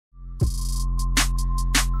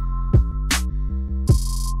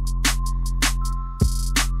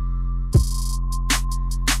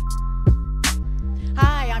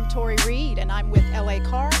LA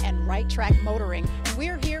Car and Right Track Motoring. And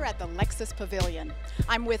we're here at the Lexus Pavilion.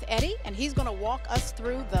 I'm with Eddie, and he's going to walk us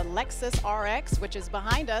through the Lexus RX, which is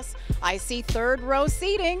behind us. I see third row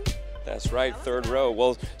seating. That's right, third row.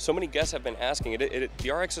 Well, so many guests have been asking.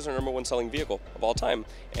 The RX is our #1 selling vehicle of all time,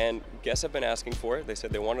 and guests have been asking for it. They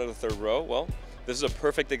said they wanted a third row. Well, this is a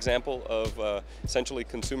perfect example of essentially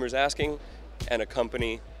consumers asking and a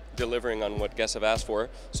company delivering on what guests have asked for.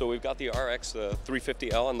 So we've got the RX, the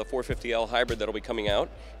 350L and the 450L hybrid that'll be coming out,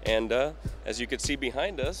 and as you can see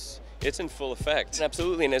behind us, it's in full effect.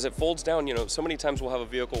 Absolutely, and as it folds down, you know, so many times we'll have a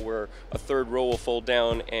vehicle where a third row will fold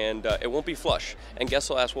down and it won't be flush. And guests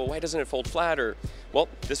will ask, well, why doesn't it fold flat? Or, well,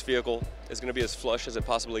 this vehicle is gonna be as flush as it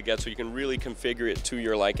possibly gets, so you can really configure it to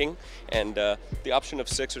your liking. And the option of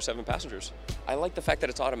 6 or 7 passengers. I like the fact that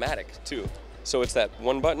it's automatic too. So it's that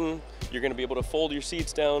one button, you're gonna be able to fold your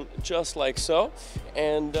seats down just like so,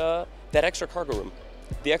 and that extra cargo room.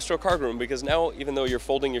 The extra cargo room, because now even though you're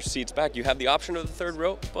folding your seats back, you have the option of the third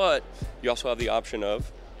row, but you also have the option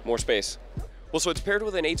of more space. Well, so it's paired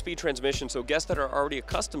with an 8-speed transmission, so guests that are already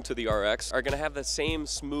accustomed to the RX are gonna have the same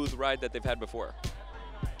smooth ride that they've had before,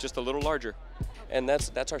 just a little larger. And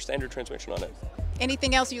that's our standard transmission on it.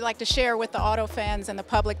 Anything else you'd like to share with the auto fans and the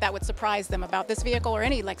public that would surprise them about this vehicle or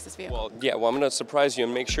any Lexus vehicle? Well, yeah, I'm gonna surprise you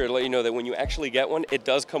and make sure to let you know that when you actually get one, it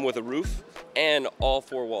does come with a roof and all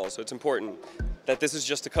 4 walls, so it's important that this is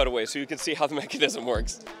just a cutaway so you can see how the mechanism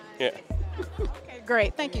works. Yeah. Okay,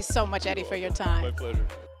 great. Thank you so much, Eddie, for your time. My pleasure.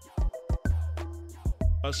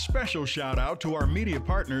 A special shout out to our media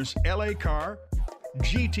partners, LA Car,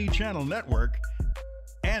 GT Channel Network,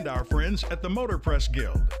 and our friends at the Motor Press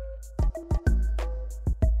Guild.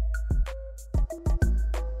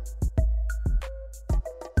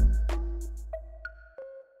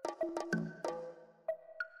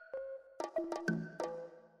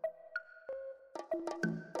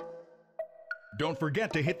 Don't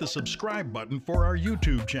forget to hit the subscribe button for our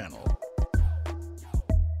YouTube channel.